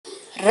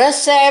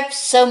Resep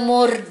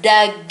semur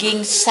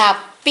daging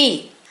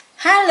sapi.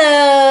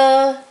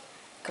 Halo,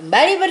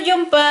 kembali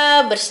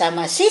berjumpa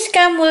bersama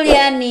Siska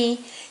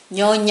Mulyani,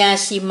 Nyonya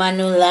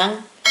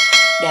Simanulang,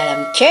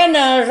 dalam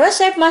channel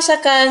resep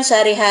masakan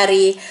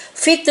sehari-hari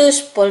Vitus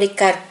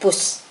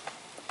Polikarpus.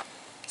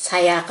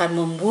 Saya akan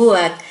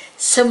membuat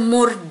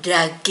semur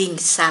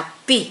daging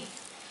sapi.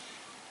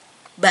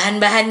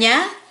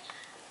 Bahan-bahannya,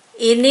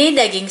 ini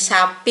daging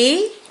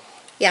sapi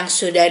yang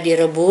sudah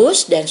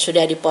direbus dan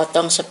sudah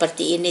dipotong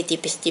seperti ini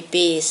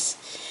tipis-tipis.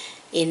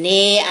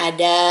 Ini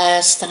ada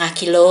setengah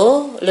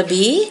kilo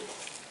lebih.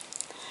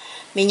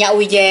 Minyak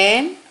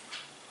wijen,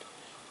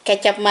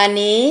 kecap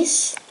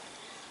manis,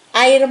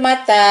 air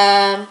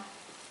matang,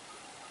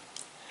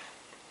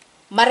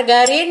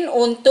 margarin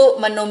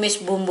untuk menumis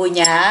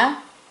bumbunya,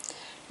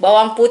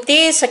 bawang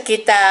putih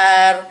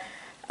sekitar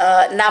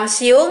 6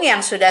 siung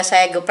yang sudah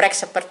saya geprek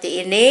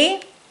seperti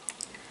ini,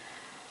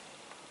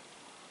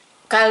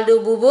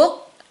 kaldu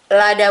bubuk,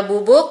 lada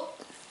bubuk,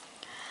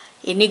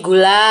 ini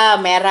gula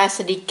merah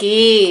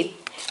sedikit,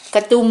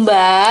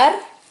 ketumbar,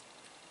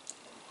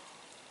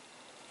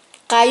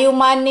 kayu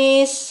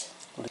manis,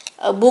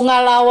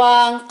 bunga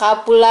lawang,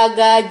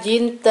 kapulaga,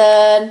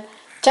 jintan,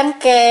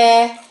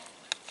 cengkeh.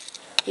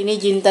 Ini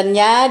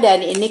jintannya dan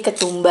ini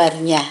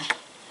ketumbarnya.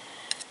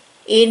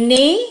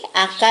 Ini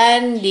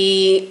akan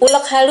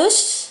diulek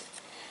halus.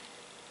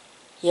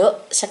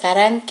 Yuk,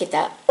 sekarang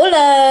kita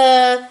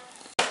ulek.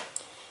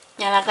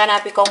 Nyalakan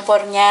api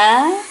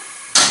kompornya.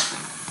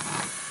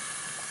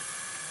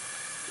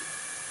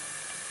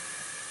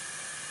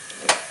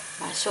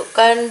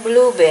 Masukkan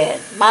blue band,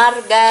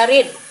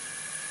 margarin.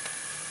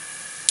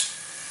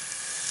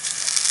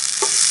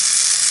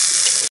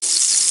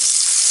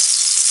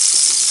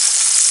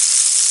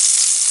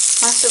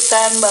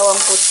 Masukkan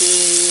bawang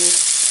putih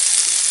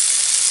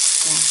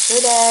yang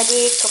sudah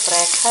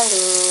dikeprek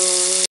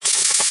halus.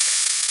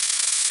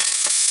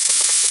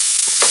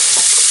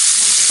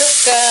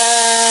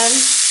 Masukkan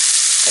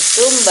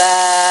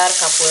ketumbar,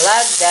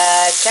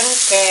 kapulaga,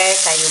 cengkeh,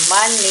 kayu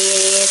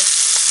manis,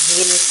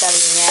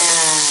 jintannya.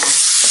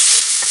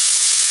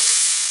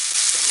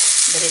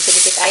 Beri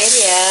sedikit air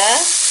ya.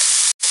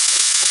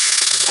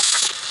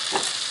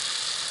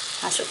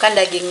 Masukkan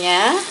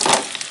dagingnya.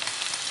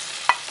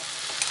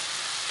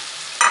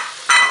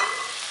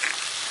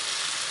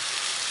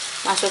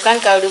 Masukkan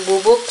kaldu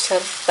bubuk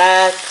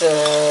serta ke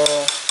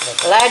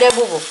lada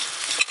bubuk.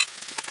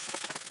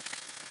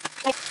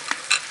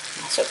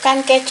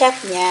 Masukkan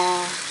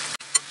kecapnya.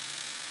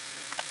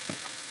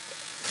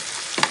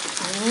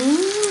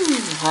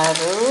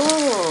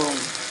 Harum.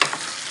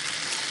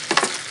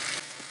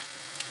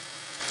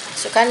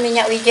 Masukkan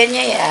minyak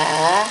wijennya ya.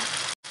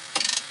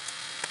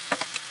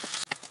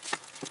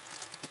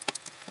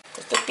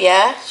 Tutup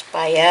ya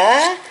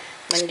supaya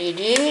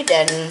mendidih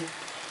dan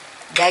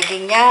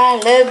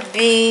dagingnya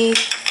lebih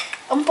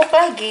empuk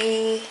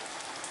lagi.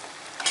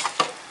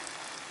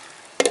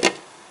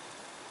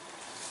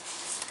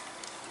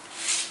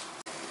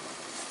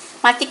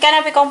 Matikan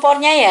api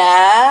kompornya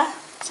ya,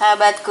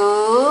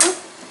 sahabatku.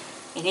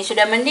 Ini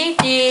sudah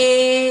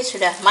mendidih,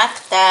 sudah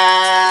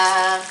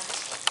matang.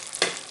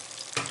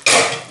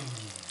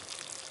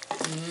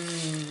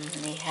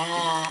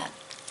 Lihat.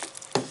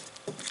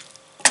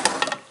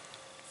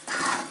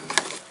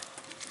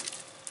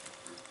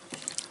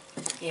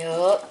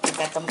 Yuk,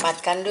 kita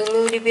tempatkan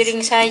dulu di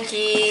piring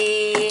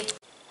saji.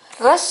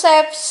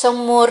 Resep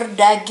semur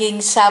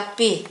daging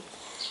sapi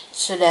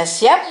sudah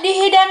siap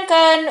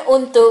dihidangkan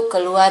untuk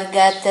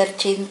keluarga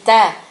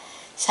tercinta.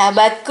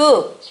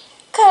 Sahabatku,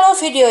 kalau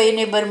video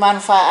ini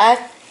bermanfaat,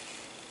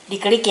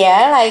 diklik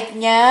ya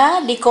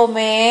like-nya, di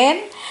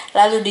komen,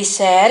 lalu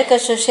di-share ke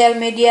sosial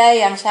media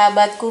yang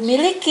sahabatku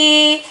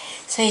miliki,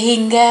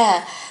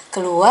 sehingga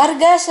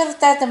keluarga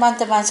serta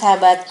teman-teman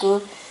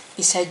sahabatku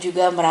bisa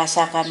juga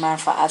merasakan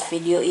manfaat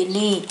video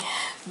ini.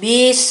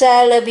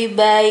 Bisa lebih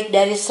baik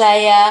dari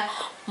saya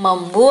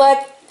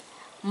membuat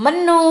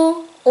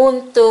menu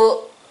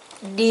untuk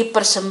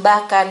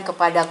dipersembahkan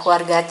kepada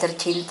keluarga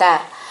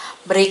tercinta.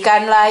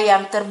 Berikanlah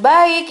yang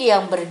terbaik,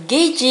 yang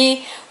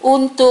bergizi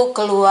untuk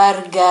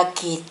keluarga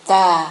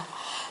kita.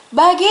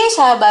 Bagi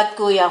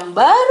sahabatku yang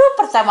baru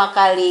pertama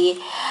kali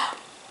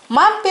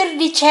mampir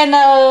di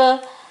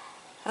channel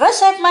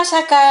resep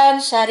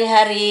masakan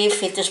sehari-hari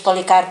Vitus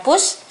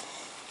Polikarpus,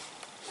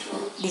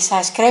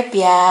 di-subscribe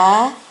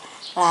ya.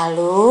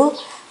 Lalu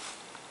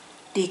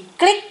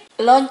diklik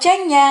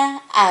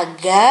loncengnya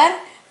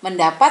agar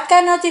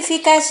mendapatkan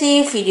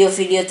notifikasi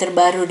video-video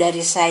terbaru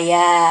dari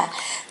saya.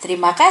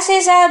 Terima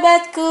kasih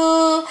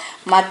sahabatku.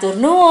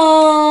 Matur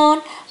nuwun.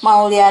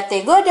 Mau lihat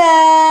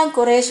godang,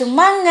 kure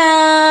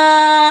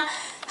sumanga.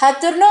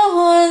 Hatur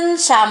nuhun.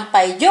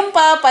 Sampai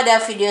jumpa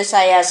pada video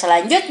saya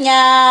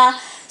selanjutnya.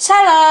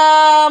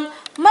 Salam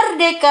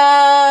merdeka.